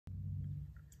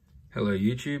Hello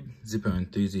YouTube, Zippo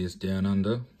enthusiast down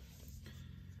under,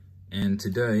 and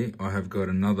today I have got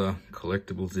another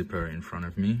collectible Zippo in front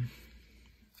of me.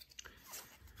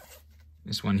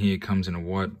 This one here comes in a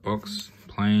white box,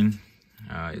 plain.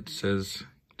 It says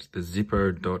it's the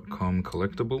Zippo.com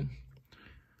Collectable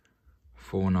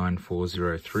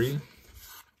 49403.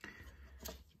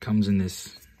 Comes in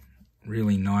this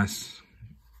really nice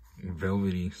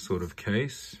velvety sort of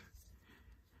case.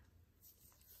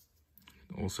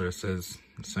 Also says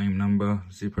the same number,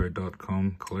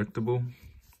 Zippo.com Collectible.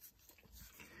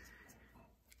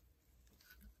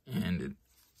 And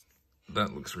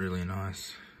that looks really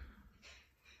nice.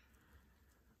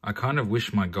 I kind of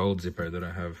wish my gold Zippo that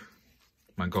I have,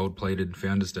 my gold plated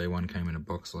Founders Day one came in a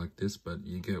box like this, but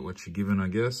you get what you're given, I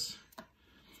guess.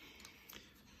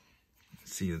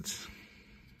 See, it's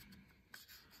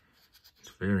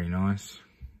very nice.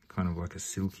 Kind of like a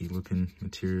silky looking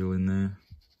material in there.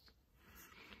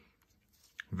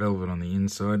 Velvet on the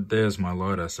inside. There's my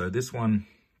lighter. So this one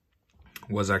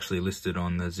was actually listed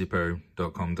on the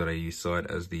Zippo.com.au site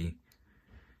as the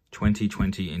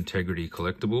 2020 Integrity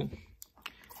Collectible.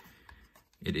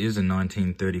 It is a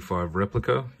 1935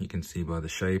 replica. You can see by the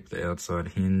shape, the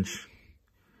outside hinge.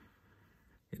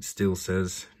 It still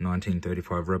says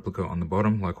 1935 replica on the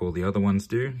bottom, like all the other ones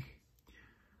do.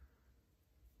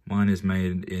 Mine is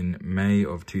made in May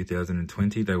of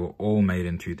 2020. They were all made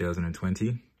in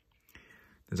 2020.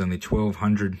 There's only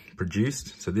 1,200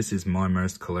 produced, so this is my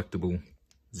most collectible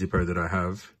Zippo that I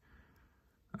have.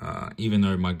 Even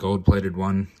though my gold-plated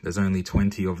one, there's only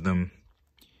 20 of them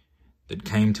that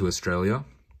came to Australia,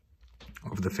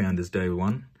 of the Founders Day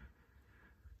one.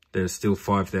 There's still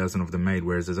 5,000 of them made,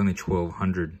 whereas there's only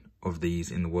 1,200 of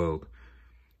these in the world.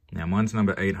 Now, mine's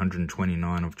number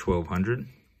 829 of 1,200.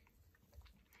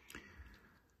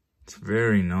 It's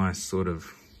very nice sort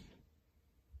of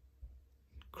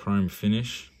chrome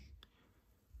finish.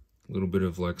 A little bit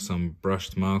of like some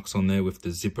brushed marks on there with the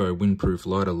Zippo windproof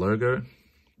lighter logo.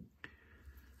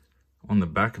 On the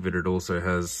back of it, it also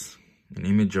has an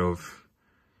image of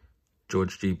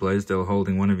George G. Blaisdell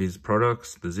holding one of his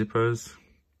products, the Zippos.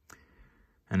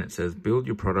 And it says, "Build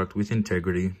your product with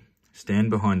integrity, stand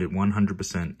behind it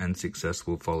 100% and success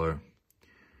will follow."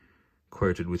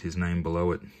 Quoted with his name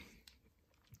below it.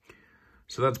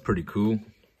 So that's pretty cool.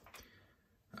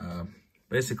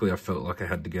 Basically, I felt like I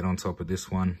had to get on top of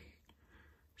this one,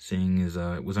 seeing as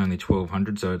it was only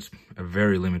 1,200, so it's a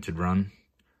very limited run.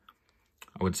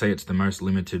 I would say it's the most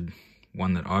limited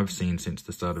one that I've seen since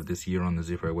the start of this year on the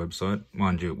Zippo website.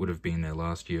 Mind you, it would have been there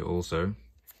last year also.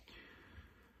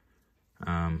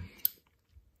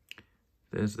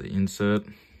 There's the insert.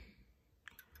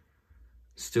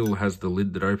 Still has the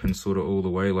lid that opens sort of all the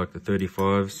way like the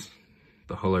 35s.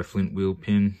 The hollow flint wheel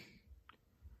pin.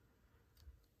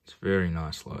 It's a very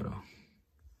nice lighter.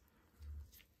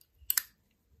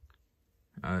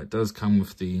 It does come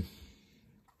with the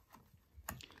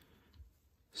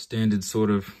standard sort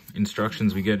of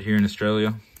instructions we get here in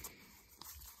Australia.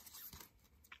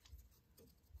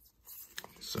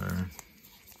 So,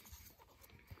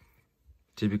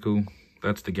 typical.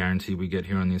 That's the guarantee we get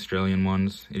here on the Australian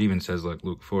ones. It even says like,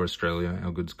 look, for Australia,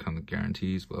 our goods come with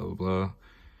guarantees, blah, blah, blah.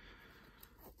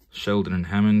 Sheldon and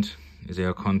Hammond is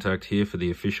our contact here for the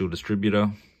official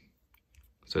distributor.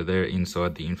 So they're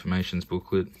inside the informations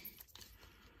booklet.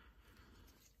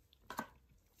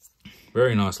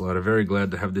 Very nice lighter. Very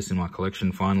glad to have this in my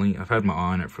collection finally. I've had my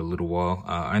eye on it for a little while.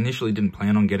 I initially didn't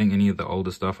plan on getting any of the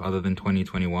older stuff other than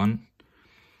 2021.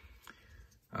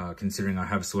 Considering I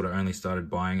have sort of only started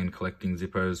buying and collecting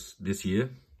Zippos this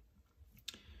year.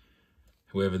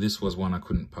 However, this was one I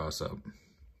couldn't pass up.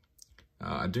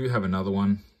 I do have another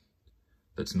one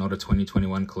that's not a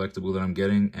 2021 collectible that I'm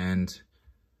getting, and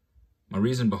my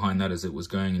reason behind that is it was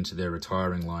going into their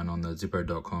retiring line on the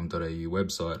Zippo.com.au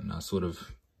website, and I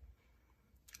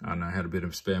don't know, had a bit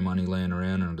of spare money laying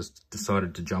around and I just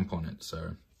decided to jump on it.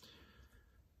 So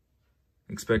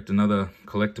expect another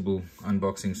collectible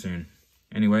unboxing soon.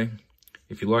 Anyway,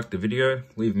 if you liked the video,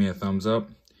 leave me a thumbs up.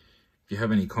 If you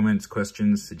have any comments,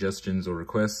 questions, suggestions or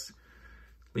requests,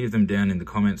 leave them down in the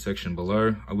comment section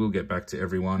below. I will get back to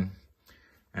everyone.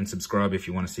 And subscribe if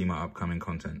you want to see my upcoming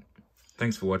content.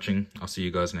 Thanks for watching. I'll see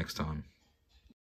you guys next time.